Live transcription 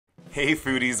Hey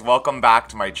foodies, welcome back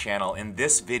to my channel. In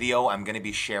this video, I'm going to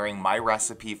be sharing my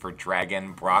recipe for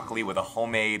dragon broccoli with a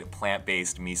homemade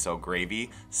plant-based miso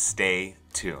gravy. Stay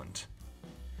tuned.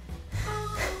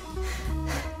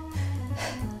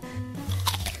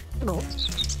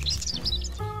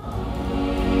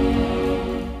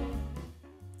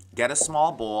 Get a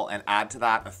small bowl and add to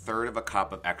that 1/3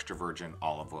 cup of extra virgin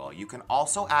olive oil. You can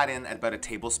also add in about a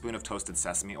tablespoon of toasted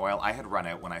sesame oil. I had run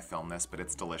out when I filmed this, but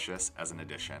it's delicious as an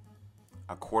addition.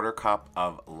 1/4 cup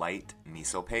of light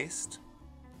miso paste,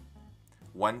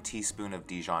 1 teaspoon of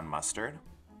Dijon mustard,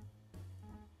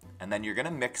 and then you're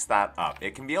gonna mix that up.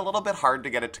 It can be a little bit hard to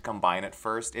get it to combine at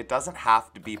first. It doesn't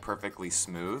have to be perfectly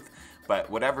smooth, but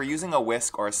whatever, using a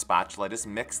whisk or a spatula, just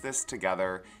mix this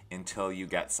together until you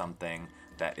get something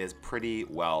that is pretty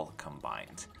well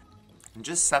combined. And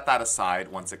just set that aside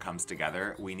once it comes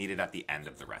together. We need it at the end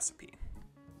of the recipe.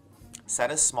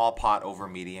 Set a small pot over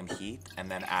medium heat and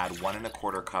then add 1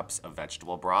 1/4 cups of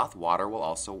vegetable broth. Water will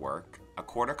also work.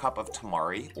 1/4 cup of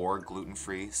tamari or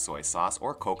gluten-free soy sauce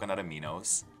or coconut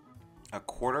aminos.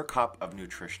 1/4 cup of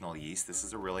nutritional yeast. This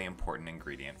is a really important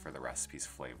ingredient for the recipe's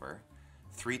flavor.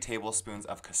 3 tablespoons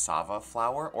of cassava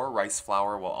flour or rice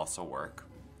flour will also work.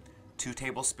 2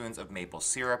 tablespoons of maple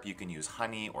syrup. You can use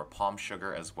honey or palm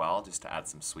sugar as well, just to add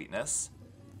some sweetness.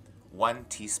 1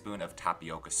 teaspoon of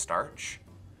tapioca starch.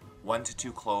 1 to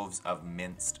 2 cloves of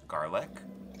minced garlic.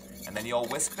 And then you'll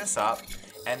whisk this up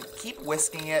and keep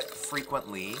whisking it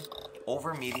frequently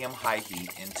over medium-high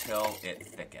heat until it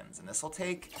thickens. And this will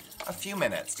take a few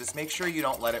minutes. Just make sure you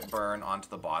don't let it burn onto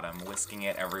the bottom, whisking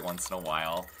it every once in a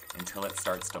while until it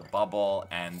starts to bubble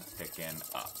and thicken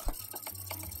up.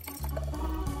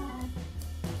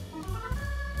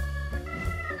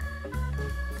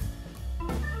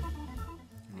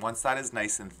 Once that is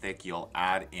nice and thick, you'll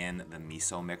add in the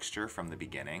miso mixture from the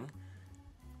beginning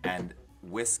and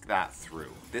whisk that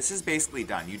through. This is basically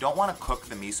done. You don't want to cook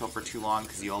the miso for too long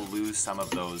because you'll lose some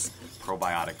of those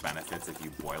probiotic benefits if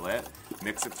you boil it.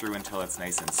 Mix it through until it's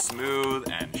nice and smooth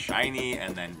and shiny,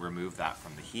 and then remove that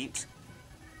from the heat.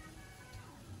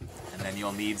 And then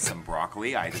you'll need some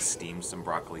broccoli. I just steamed some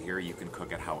broccoli here. You can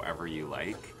cook it however you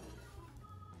like.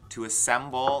 To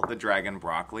assemble the dragon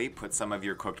broccoli, put some of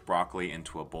your cooked broccoli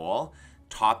into a bowl.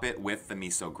 Top it with the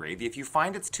miso gravy. If you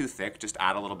find it's too thick, just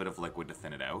add a little bit of liquid to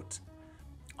thin it out.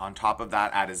 On top of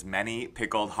that, add as many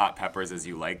pickled hot peppers as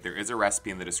you like. There is a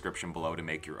recipe in the description below to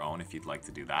make your own if you'd like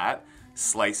to do that.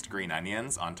 Sliced green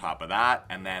onions on top of that,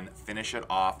 and then finish it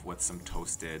off with some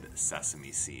toasted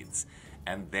sesame seeds.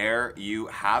 And there you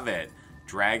have it.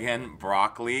 Dragon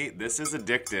broccoli. This is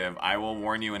addictive. I will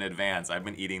warn you in advance. I've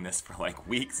been eating this for like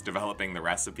weeks developing the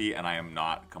recipe, and I am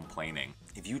not complaining.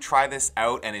 If you try this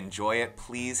out and enjoy it,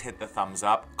 please hit the thumbs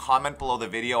up. Comment below the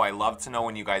video. I love to know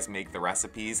when you guys make the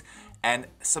recipes. And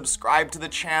subscribe to the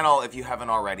channel if you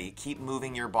haven't already. Keep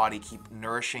moving your body. Keep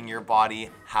nourishing your body.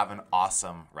 Have an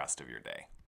awesome rest of your day.